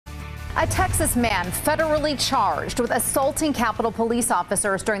A Texas man federally charged with assaulting Capitol Police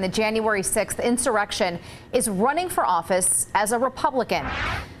officers during the January 6th insurrection is running for office as a Republican.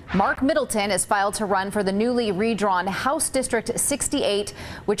 Mark Middleton is filed to run for the newly redrawn House District 68,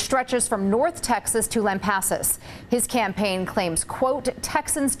 which stretches from North Texas to Lampasas. His campaign claims, quote,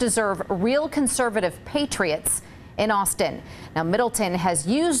 Texans deserve real conservative patriots in Austin. Now, Middleton has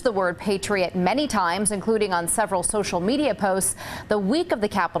used the word patriot many times, including on several social media posts the week of the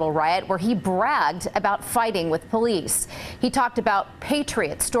Capitol riot, where he bragged about fighting with police. He talked about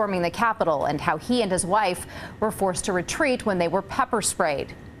patriots storming the Capitol and how he and his wife were forced to retreat when they were pepper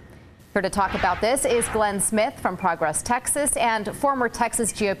sprayed. Here to talk about this is Glenn Smith from Progress, Texas, and former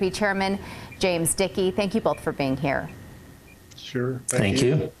Texas GOP Chairman James Dickey. Thank you both for being here. Sure. Thank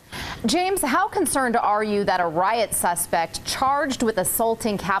you. James, how concerned are you that a riot suspect charged with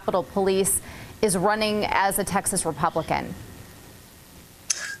assaulting Capitol Police is running as a Texas Republican?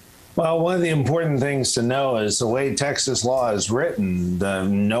 Well, one of the important things to know is the way Texas law is written,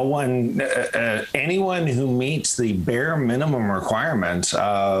 anyone who meets the bare minimum requirements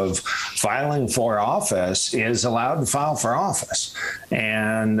of filing for office is allowed to file for office.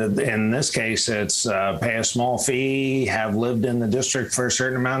 And in this case, it's pay a small fee, have lived in the district for a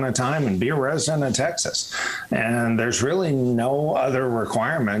certain amount of time, and be a resident of Texas. And there's really no other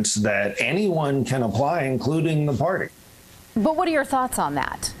requirements that anyone can apply, including the party. But what are your thoughts on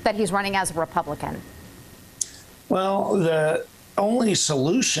that he's running as a Republican? Well, the only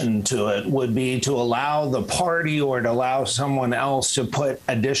solution to it would be to allow the party or to allow someone else to put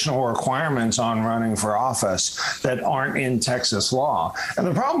additional requirements on running for office that aren't in Texas law. And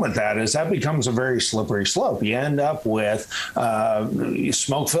the problem with that is that becomes a very slippery slope. You end up with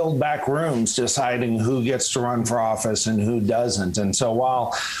smoke-filled back rooms deciding who gets to run for office and who doesn't. And so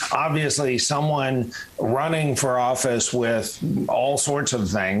while obviously someone running for office with all sorts of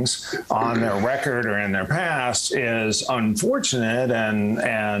things on their record or in their past is unfortunate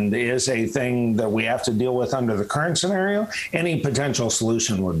and is a thing that we have to deal with under the current scenario, any potential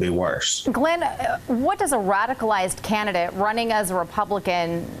solution would be worse. Glenn, what does a radicalized candidate running as a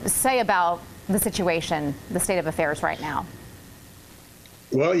Republican say about the situation, the state of affairs right now?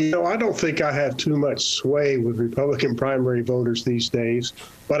 Well, I don't think I have too much sway with Republican primary voters these days,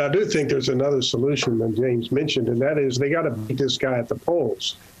 but I do think there's another solution than James mentioned, and that is they got to beat this guy at the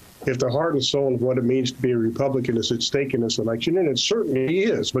polls. If the heart and soul of what it means to be a Republican is at stake in this election, and it certainly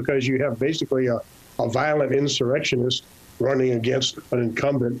is, because you have basically a violent insurrectionist running against an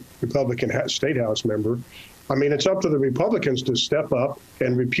incumbent Republican state house member. I mean, it's up to the Republicans to step up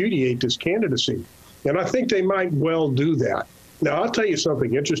and repudiate this candidacy. And I think they might well do that. Now, I'll tell you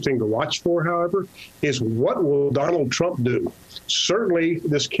something interesting to watch for, however, is what will Donald Trump do? Certainly,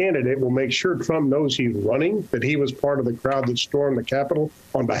 this candidate will make sure Trump knows he's running, that he was part of the crowd that stormed the Capitol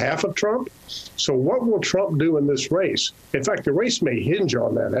on behalf of Trump. So what will Trump do in this race? In fact, the race may hinge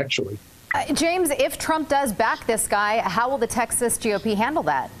on that, actually. James, if Trump does back this guy, how will the Texas GOP handle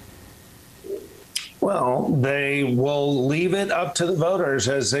that? Well, they will leave it up to the voters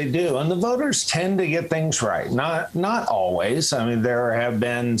as they do. And the voters tend to get things right. Not always. I mean, there have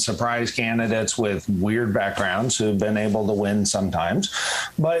been surprise candidates with weird backgrounds who've been able to win sometimes.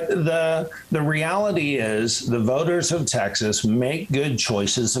 But the reality is the voters of Texas make good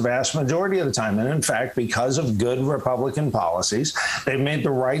choices the vast majority of the time. And in fact, because of good Republican policies, they've made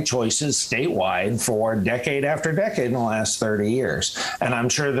the right choices statewide for decade after decade in the last 30 years. And I'm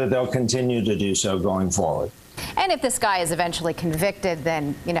sure that they'll continue to do so going forward. And if this guy is eventually convicted,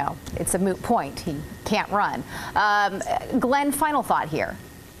 then, it's a moot point. He can't run. Glenn, final thought here.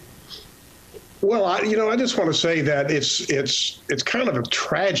 Well, I just want to say that it's kind of a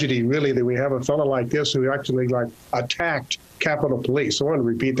tragedy, really, that we have a fellow like this who actually attacked Capitol Police. I want to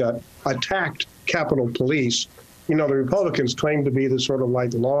repeat that. Attacked Capitol Police. The Republicans claim to be the sort of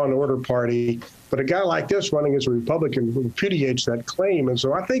law and order party, but a guy like this running as a Republican repudiates that claim. And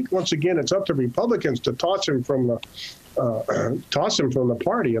so I think, once again, it's up to Republicans to toss him from the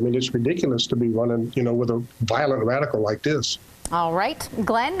party. I mean, it's ridiculous to be running, with a violent radical like this. All right.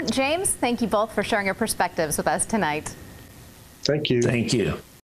 Glenn, James, thank you both for sharing your perspectives with us tonight. Thank you. Thank you.